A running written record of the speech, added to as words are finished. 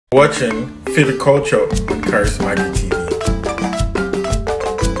Watching Fi Di Kulcha on Charismatic TV.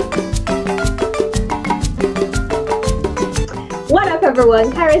 What up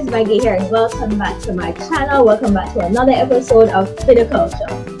everyone, Charismatic here and welcome back to my channel. Welcome back to another episode of Fi Di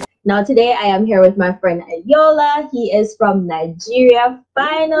Kulcha. Now today I am here with my friend Ayola. He is from Nigeria.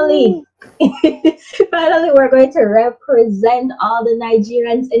 Finally, finally we're going to represent all the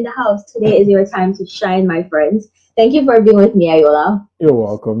Nigerians in the house. Today is your time to shine, my friends. Thank you for being with me, Ayola. You're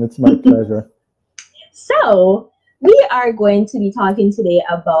welcome. It's my pleasure. So, we are going to be talking today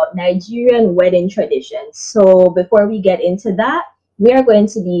about Nigerian wedding traditions. So, before we get into that, we are going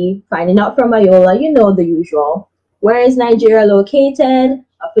to be finding out from Ayola, you know the usual. Where is Nigeria located,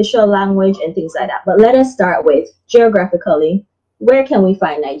 official language, and things like that. But let us start with, geographically, where can we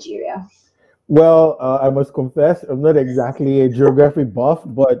find Nigeria? Well, I must confess, I'm not exactly a geography buff,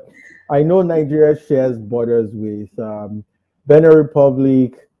 but I know Nigeria shares borders with Benin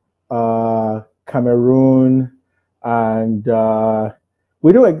Republic, Cameroon, and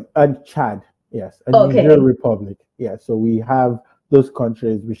and Chad. Yes, and Okay. Niger Republic. Yeah, so we have those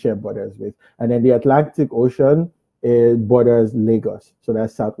countries we share borders with, and then the Atlantic Ocean borders Lagos. So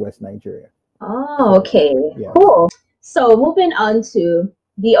that's southwest Nigeria. Oh, okay. Yeah. Cool. So moving on to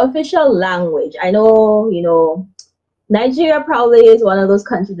the official language. I know, Nigeria probably is one of those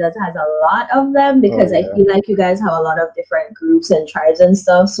countries that has a lot of them because I feel like you guys have a lot of different groups and tribes and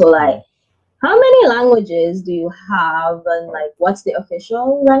stuff. So like, how many languages do you have and like what's the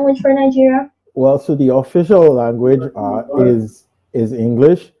official language for Nigeria? Well, so the official language is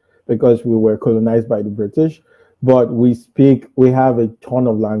English because we were colonized by the British, but we have a ton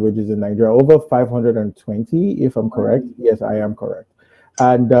of languages in Nigeria, over 520, if I'm correct. Yes, I am correct.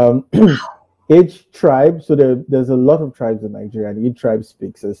 And each tribe, so there's a lot of tribes in Nigeria, and each tribe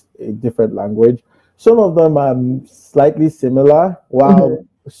speaks a different language. Some of them are slightly similar, while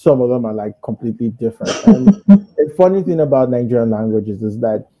some of them are like completely different. And the funny thing about Nigerian languages is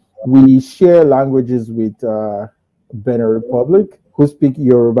that we share languages with Benin Republic, who speak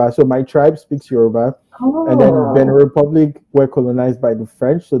Yoruba. So my tribe speaks Yoruba, and then Benin Republic were colonized by the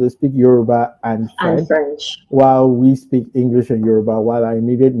French, so they speak Yoruba and French. While we speak English and Yoruba, while our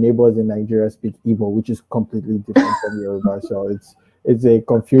immediate neighbors in Nigeria speak Igbo, which is completely different from Yoruba. So it's a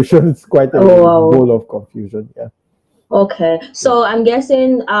confusion. It's quite a bowl of confusion. Yeah. Okay, so I'm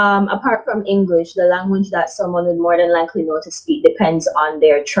guessing apart from English, the language that someone would more than likely know to speak depends on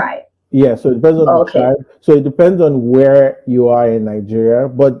their tribe. Yeah, so it depends on the tribe. So it depends on where you are in Nigeria.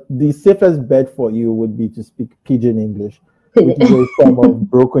 But the safest bet for you would be to speak Pidgin English, which is a form of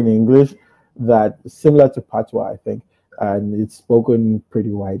broken English that similar to Patois, I think, and it's spoken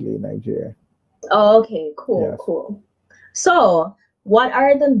pretty widely in Nigeria. Okay, cool, yes. Cool. So, what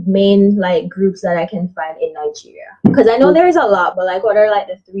are the main like groups that I can find in Nigeria? Because I know there's a lot, but like, what are like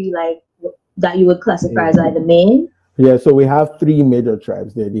the three like that you would classify as like the main? Yeah, so we have three major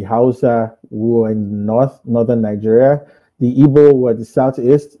tribes there: the Hausa, who are in northern Nigeria, the Igbo, who are the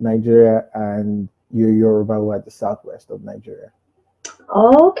southeast Nigeria, and Yoruba, who are the southwest of Nigeria.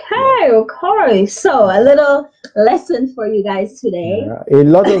 Okay. So a little lesson for you guys today. Yeah. A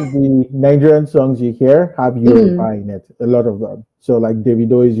lot of the Nigerian songs you hear have Yoruba in it. A lot of them. So like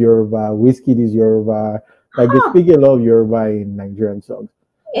Davido is Yoruba, Wizkid is Yoruba. Like they speak a lot of Yoruba in Nigerian songs.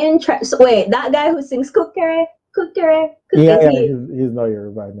 So wait, that guy who sings Kukere. Yeah, he's not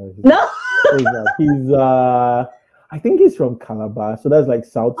Yoruba. No, he's not. He's I think he's from Calabar, so that's like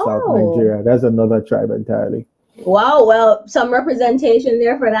south Nigeria. That's another tribe entirely. Wow, well, some representation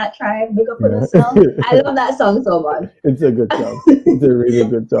there for that tribe. Big up for the song. I love that song so much. It's a good song. It's a really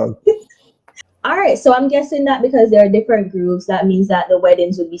good song. All right, so I'm guessing that because there are different groups, that means that the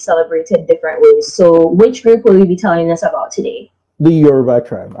weddings would be celebrated different ways. So which group will you be telling us about today? The Yoruba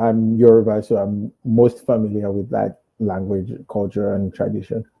tribe. I'm Yoruba, so I'm most familiar with that language, culture, and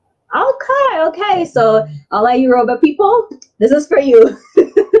tradition. Okay. So all our Yoruba people, this is for you.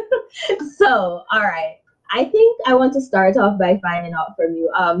 So, all right. I think I want to start off by finding out from you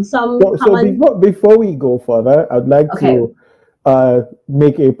before we go further, I'd like to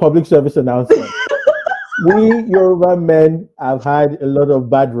make a public service announcement. We Yoruba men have had a lot of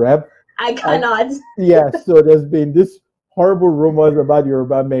bad rep. I cannot. So there's been this horrible rumors about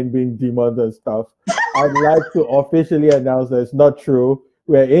Yoruba men being demons and stuff. I'd like to officially announce that it's not true.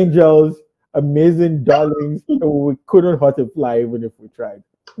 We're angels, amazing darlings, and we couldn't hurt a fly even if we tried.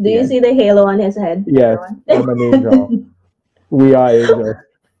 Do you see the halo on his head? Yes, I'm an angel. We are angels.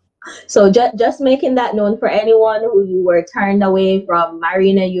 So just making that known for anyone who you were turned away from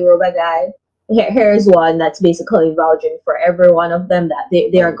marrying a Yoruba guy. Here's one that's basically vouching for every one of them that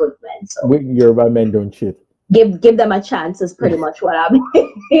they are good men. So Yoruba men don't cheat. give them a chance is pretty much what I'm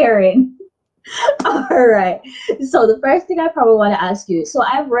hearing. All right. So the first thing I probably want to ask you. So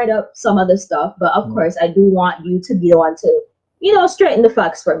I've read up some of the stuff, but of course I do want you to be the one to, straighten the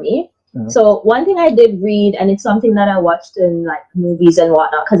facts for me. So one thing I did read, and it's something that I watched in like movies and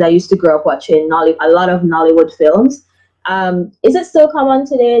whatnot, because I used to grow up watching a lot of Nollywood films. Is it still common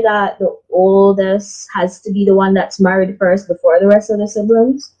today that the oldest has to be the one that's married first before the rest of the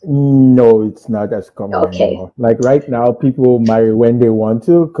siblings? No, it's not as common anymore. Like right now, people marry when they want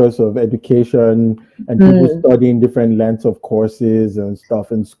to because of education and people studying different lengths of courses and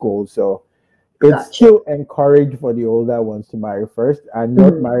stuff in school. So it's still encouraged for the older ones to marry first, and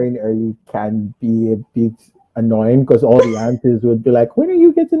not marrying early can be a bit annoying because all the aunties would be like, when are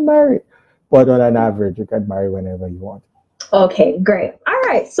you getting married? But on an average, you can marry whenever you want. Okay, great. All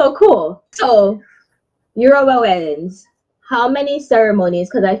right, so cool. So Yoruba weddings, how many ceremonies?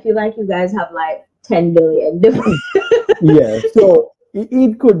 Because I feel like you guys have like 10 billion different. Yeah, so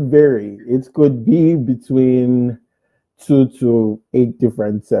it could vary. It could be between 2 to 8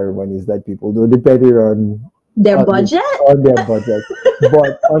 different ceremonies that people do, depending on their budget.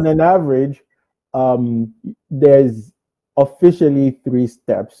 But on an average, there's officially 3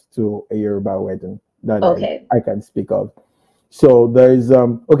 steps to a Yoruba wedding that I can speak of. So there's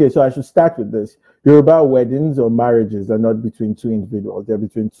so I should start with this. Yoruba weddings or marriages are not between 2 individuals, they're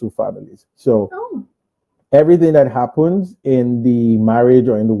between 2 families. So everything that happens in the marriage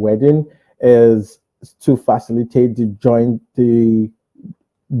or in the wedding is to facilitate the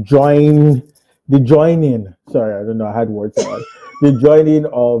joining. Sorry, I don't know, I had words about the joining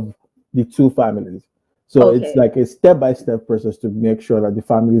of the 2 families. So it's like a step-by-step process to make sure that the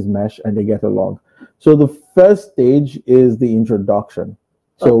families mesh and they get along. So the first stage is the introduction.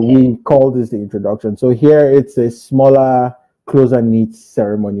 So we call this the introduction. So here it's a smaller, closer knit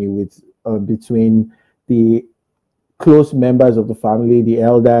ceremony with between the close members of the family, the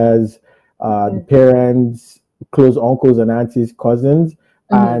elders, the parents, close uncles and aunties, cousins,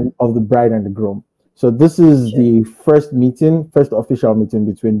 and of the bride and the groom. So this is the first official meeting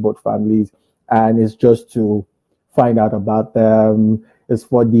between both families, and it's just to find out about them. It's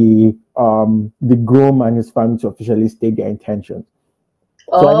for the groom and his family to officially state their intentions.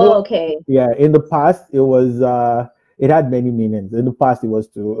 So yeah, in the past it was it had many meanings. In the past it was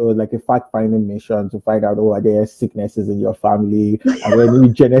like a fact-finding mission to find out, are there sicknesses in your family? Are there any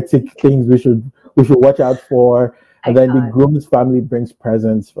genetic things we should watch out for? And then the groom's family brings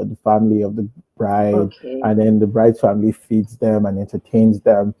presents for the family of the bride, and then the bride's family feeds them and entertains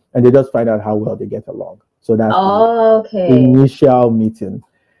them, and they just find out how well they get along. So that's the initial meeting.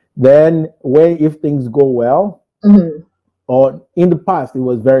 Then if things go well, or in the past it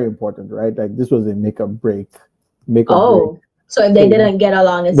was very important, right? Like this was a make or break. So if they didn't get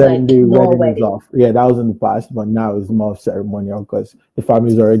along, it's then like the more wedding is off. Yeah, that was in the past, but now it's more ceremonial because the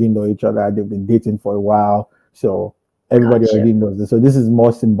families already know each other. They've been dating for a while, so everybody already knows this. So this is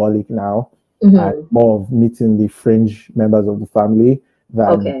more symbolic now, and more of meeting the fringe members of the family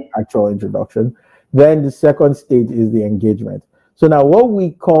than actual introduction. Then the second stage is the engagement. So now what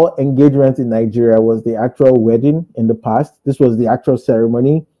we call engagement in Nigeria was the actual wedding in the past. This was the actual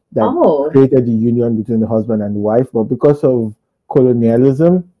ceremony that created the union between the husband and the wife. But because of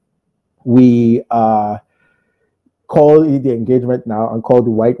colonialism, we call it the engagement now and call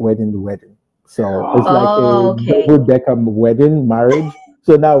the white wedding the wedding. So it's like a double-decker wedding marriage.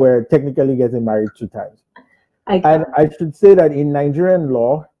 So now we're technically getting married 2 times. And I should say that in Nigerian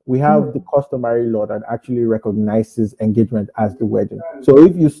law, we have the customary law that actually recognizes engagement as the wedding. So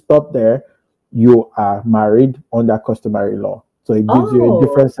if you stop there, you are married under customary law. So it gives you a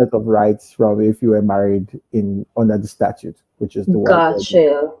different set of rights from if you were married under the statute, which is the white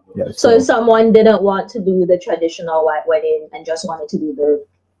wedding. Yes, so if someone didn't want to do the traditional white wedding and just wanted to do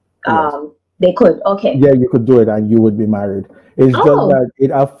the they could. Yeah, you could do it and you would be married. It's just that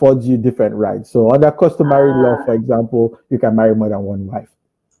it affords you different rights. So under customary law, for example, you can marry more than one wife.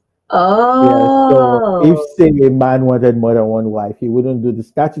 So if say a man wanted more than one wife, he wouldn't do the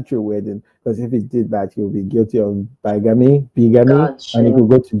statutory wedding, because if he did that, he would be guilty of bigamy, and he could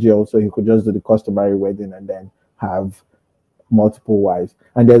go to jail. So he could just do the customary wedding and then have multiple wives.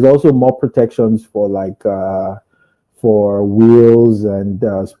 And there's also more protections for for wills and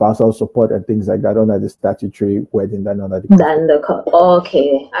spousal support and things like that under the statutory wedding than under the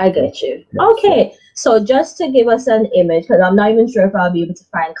I get you. So just to give us an image, because I'm not even sure if I'll be able to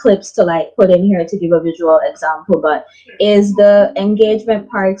find clips to like put in here to give a visual example, but is the engagement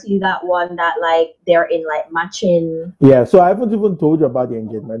party that one that like they're in like matching? Yeah, so I haven't even told you about the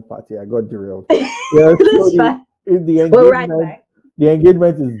engagement party. I got derailed. Yeah, That's fine. The engagement, the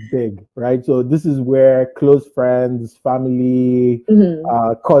engagement is big, right? So this is where close friends, family,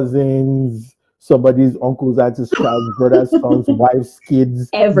 cousins, somebody's uncles, aunties, cousins, brothers, sons, wives, kids,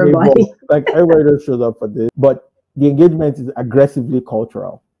 neighbors, Everybody. like everybody just shows up for this. But the engagement is aggressively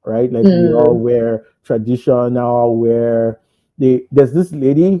cultural, right? Like we all wear traditional, there's this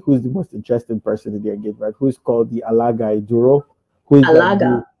lady who's the most interesting person in the engagement, who's called the Alaga Iduro, who is like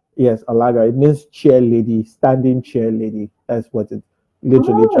Alaga. yes, Alaga. It means chair lady, standing chair lady. That's what it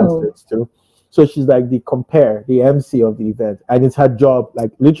literally translates to. So she's like the MC of the event, and it's her job.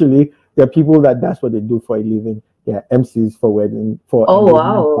 Like literally, there are people that's what they do for a living. Yeah, MCs for engagement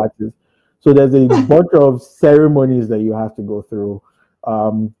parties. So there's a bunch of ceremonies that you have to go through.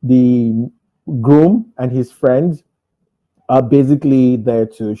 The groom and his friends are basically there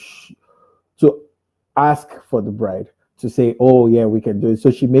to ask for the bride, to say, oh yeah, we can do it.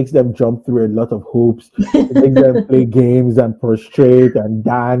 So she makes them jump through a lot of hoops. She makes them play games and prostrate and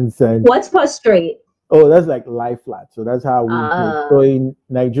dance. And what's prostrate? Oh, that's like lie flat. So that's how we do it. So in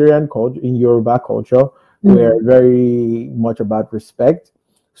Nigerian culture, in Yoruba culture, we're very much about respect.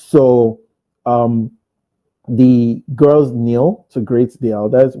 So the girls kneel to greet the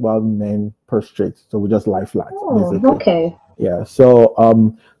elders while men prostrate. So we just lie flat. Basically. Okay. Yeah. So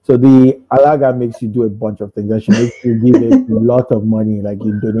so the Alaga makes you do a bunch of things, and she makes you give it a lot of money. Like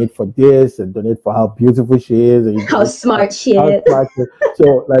you donate for this and donate for how beautiful she is, and how smart she is.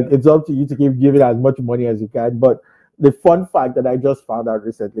 So like it's up to you to keep giving as much money as you can. But the fun fact that I just found out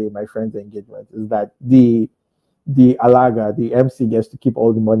recently in my friend's engagement is that the Alaga, the MC, gets to keep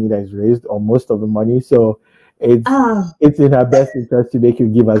all the money that is raised, or most of the money. So it's in her best interest to make you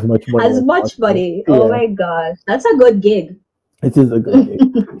give as much money as much possible. money. Oh my gosh, that's a good gig. It is a good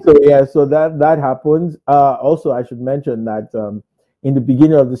gig. So that happens. Also, I should mention that in the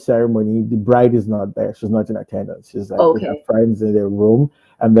beginning of the ceremony, the bride is not there. She's not in attendance. She's like with her friends in their room,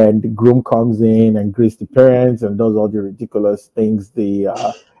 and then the groom comes in and greets the parents and does all the ridiculous things the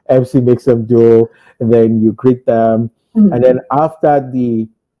MC makes them do, and then you greet them, and then after the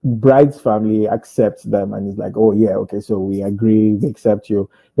bride's family accepts them and is like, oh yeah, okay, so we agree, we accept you.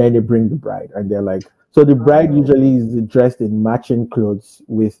 Then they bring the bride, and they're like, so the bride usually is dressed in matching clothes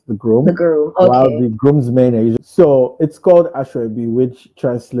with the groom. While the groomsmen are usually, so it's called Ashwebi, which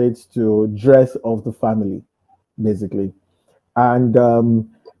translates to dress of the family, basically. And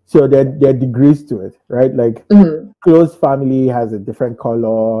so there are degrees to it, right? Like close family has a different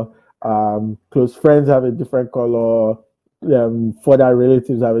color, close friends have a different color, further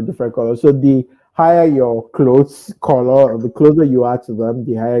relatives have a different color. So the higher your clothes color, the closer you are to them,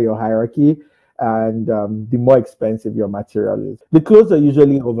 the higher your hierarchy, and the more expensive your material is. The clothes are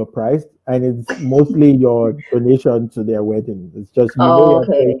usually overpriced, and it's mostly your donation to their wedding. It's just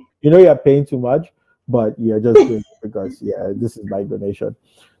you're paying too much, but you're just doing it because this is my donation.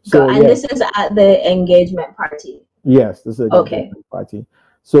 So this is at the engagement party. Yes, this is an engagement party.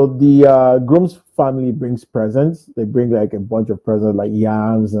 So the groom's family brings presents. They bring like a bunch of presents, like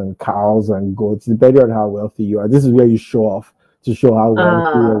yams and cows and goats, depending on how wealthy you are. This is where you show off, to show how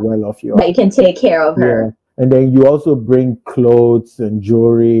wealthy or well off you are. That you can take care of her. Yeah. And then you also bring clothes and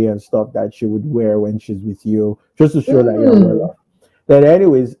jewelry and stuff that she would wear when she's with you, just to show that you're well off. Then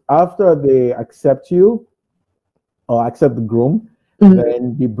anyways, after they accept you or accept the groom,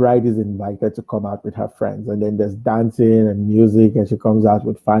 then the bride is invited to come out with her friends. And then there's dancing and music, and she comes out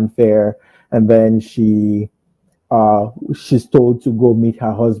with fanfare. And then she's told to go meet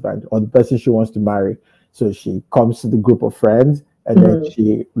her husband or the person she wants to marry. So she comes to the group of friends, and then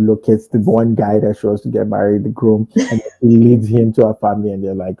she locates the one guy that she wants to get married, the groom, and she leads him to her family, and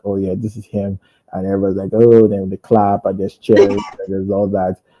they're like, oh yeah, this is him. And everyone's like, oh, then they clap, and there's cheers, and there's all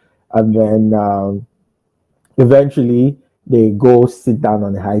that. And then eventually they go sit down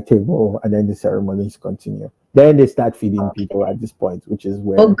on the high table, and then the ceremonies continue. Then they start feeding people at this point, which is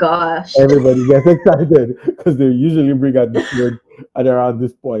where everybody gets excited, because they usually bring out the food at around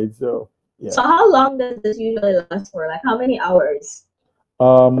this point. So yeah. So how long does this usually last for? Like how many hours?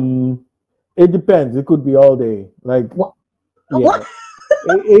 It depends. It could be all day. Like what?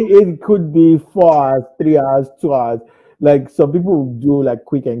 It could be 4 hours, 3 hours, 2 hours. Like some people do like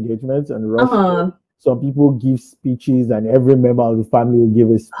quick engagements and rush. Some people give speeches, and every member of the family will give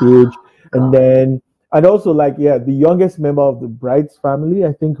a speech. And also like, the youngest member of the bride's family,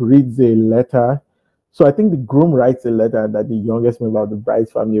 I think, reads a letter. So I think the groom writes a letter that the youngest member of the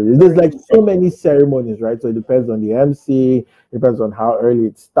bride's family reads. There's like so many ceremonies, right? So it depends on the MC, it depends on how early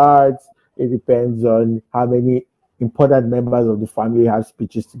it starts, it depends on how many important members of the family have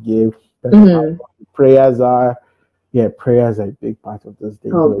speeches to give, how prayers are. Yeah, prayers are a big part of this day.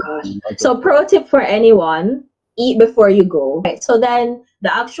 Oh gosh. So pro tip for anyone eat before you go. Right. So then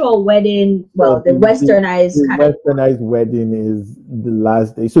the actual wedding, well, So the westernized the kind of. westernized wedding is the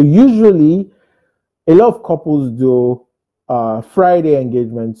last day. So usually a lot of couples do Friday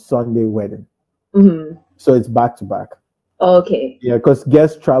engagement, Sunday wedding. Mhm. So it's back to back. Okay. Yeah, because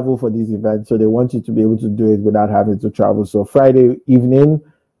guests travel for these events, so they want you to be able to do it without having to travel. So Friday evening,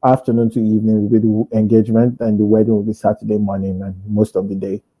 afternoon to evening will be the engagement, and the wedding will be Saturday morning and most of the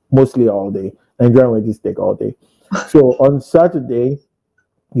day, mostly all day. Nigerian weddings take all day. So on Saturday,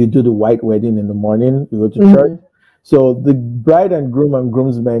 you do the white wedding in the morning, you go to church. So the bride and groom and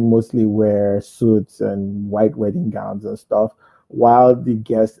groomsmen mostly wear suits and white wedding gowns and stuff, while the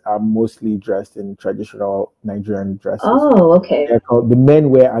guests are mostly dressed in traditional Nigerian dresses. Oh, okay. The men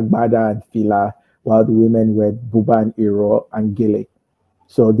wear agbada and fila, while the women wear buba and iro and gele.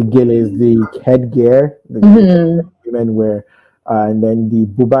 So the gele is the headgear, the women wear, and then the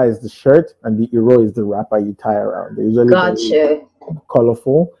buba is the shirt, and the iro is the wrapper you tie around. They're usually very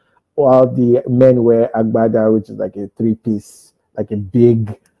colorful, while the men wear agbada, which is like a three-piece, like a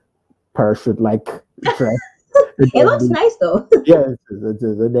big parachute-like dress. It looks nice though. Yes, it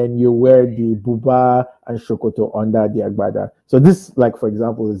is. And then you wear the buba and shokoto under the agbada. So this, like for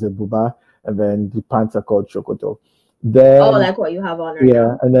example, is a buba, and then the pants are called shokoto. Then like what you have on right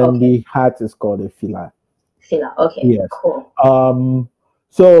now. and then the hat is called a fila. Fila. Okay. Yes. Cool.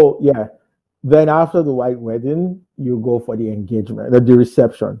 So yeah. Then after the white wedding, you go for the engagement, the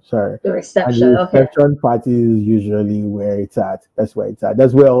reception. Sorry, the reception. And the reception party is usually where it's at. That's where it's at.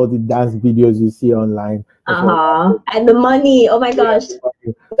 That's where all the dance videos you see online. And the money. Oh my gosh.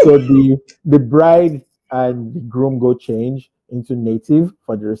 So the bride and the groom go change into native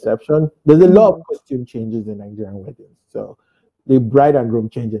for the reception. There's a lot of costume changes in Nigerian weddings. So the bride and groom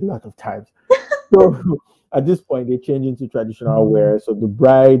change a lot of times. So at this point, they change into traditional wear. So the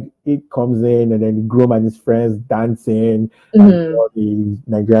bride, it comes in, and then the groom and his friends dancing, and all the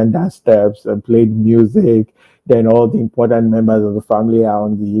Nigerian dance steps and played music. Then all the important members of the family are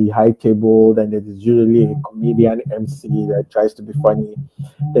on the high table. Then there's usually a comedian MC that tries to be funny.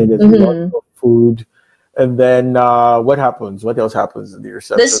 Then there's a lot of food. And then what happens? What else happens in the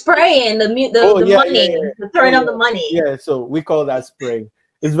reception? The spraying, the money, the throwing of the money. Yeah, so we call that spraying.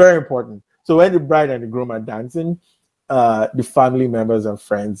 It's very important. So when the bride and the groom are dancing, the family members and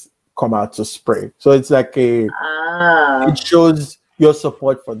friends come out to spray. So it's like it shows your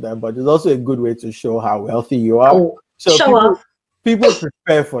support for them, but it's also a good way to show how wealthy you are. So people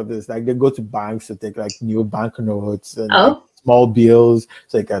prepare for this. Like they go to banks to take like new banknotes and like, small bills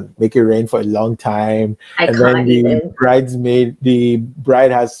so they can make it rain for a long time. And then the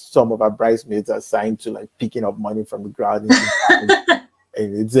bride has some of her bridesmaids assigned to like picking up money from the ground.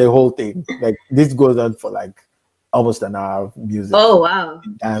 And it's a whole thing. Like this goes on for like almost an hour of music. Oh wow!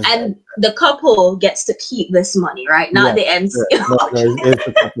 And the couple gets to keep this money, right? Not the MC. No, it's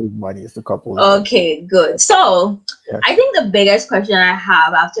the couple's money. It's the couple. Okay, good. So I think the biggest question I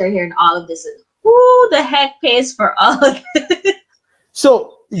have after hearing all of this is, who the heck pays for all of this?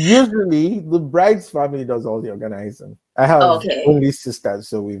 So usually the bride's family does all the organizing. I have only sisters,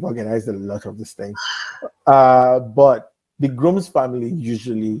 so we've organized a lot of these things. But the groom's family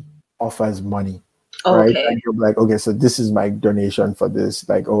usually offers money. Right? And you're like, okay, so this is my donation for this.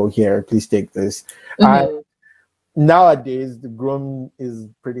 Like, oh, here, please take this. Nowadays, the groom is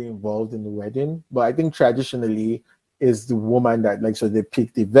pretty involved in the wedding, but I think traditionally is the woman that like, so they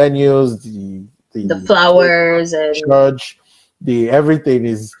pick the venues, the flowers, and church, everything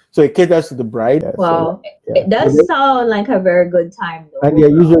is, so it caters to the bride. Wow, so, it does sound like a very good time though. And they're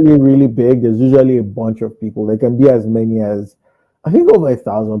usually really big. There's usually a bunch of people. There can be as many as, I think, over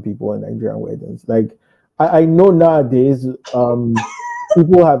 1,000 people in Nigerian weddings. Like I know nowadays,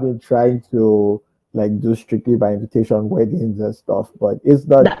 people have been trying to like do strictly by invitation weddings and stuff, but it's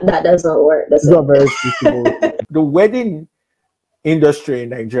not. That doesn't work. It's not very suitable. The wedding industry in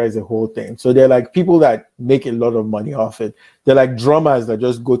Nigeria is a whole thing. So they're like people that make a lot of money off it. They're like drummers that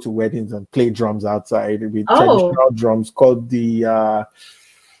just go to weddings and play drums outside with traditional drums called the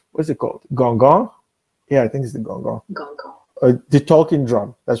what's it called? Gong gong? Yeah, I think it's the gong gong. Gong gong. The talking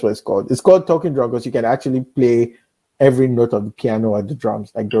drum. That's what it's called. It's called talking drum because you can actually play every note of the piano at the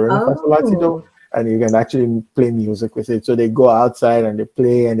drums, like do re mi fa sol la ti do, and you can actually play music with it. So they go outside and they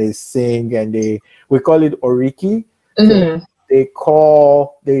play and they sing and we call it oriki. So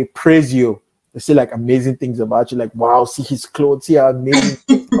they praise you. They say like amazing things about you, like wow, see his clothes, see how amazing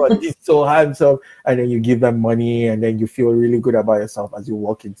he's so handsome, and then you give them money and then you feel really good about yourself as you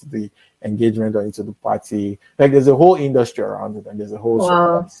walk into the engagement or into the party. Like there's a whole industry around it, and there's a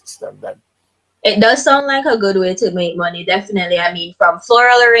whole system that It does sound like a good way to make money, definitely. I mean, from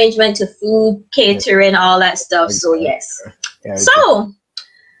floral arrangement to food, catering, all that stuff. So yes. Yeah, So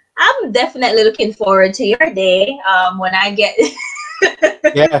I'm definitely looking forward to your day. When I get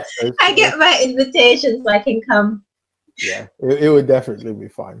yeah, I get my invitation so I can come. yeah, it would definitely be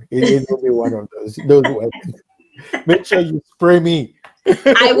fun. It will be one of those weddings. Make sure you spray me.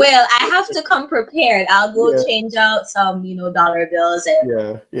 I will. I have to come prepared. I'll go Yeah. change out some, dollar bills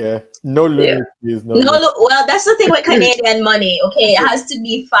and Yeah. No limit, please. No limit. well, that's the thing with Canadian money. Okay, it has to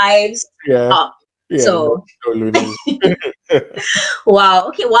be fives Yeah. up. Yeah. So no limit. wow.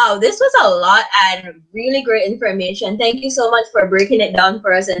 Okay, wow. This was a lot and really great information. Thank you so much for breaking it down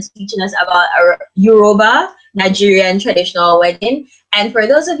for us and teaching us about our Yoruba Nigerian traditional wedding. And for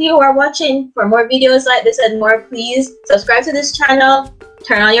those of you who are watching, for more videos like this and more, please subscribe to this channel,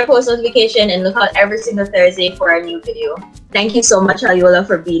 turn on your post notification, and look out every single Thursday for a new video. Thank you so much, Ayola,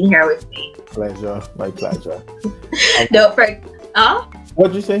 for being here with me. Pleasure. My pleasure. Don't forget.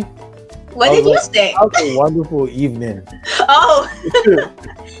 What'd you say? What did you say? Have a wonderful evening. Oh,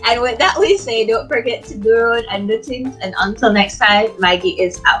 and with that we say, don't forget to do and do things. And until next time, Maggie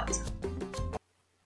is out.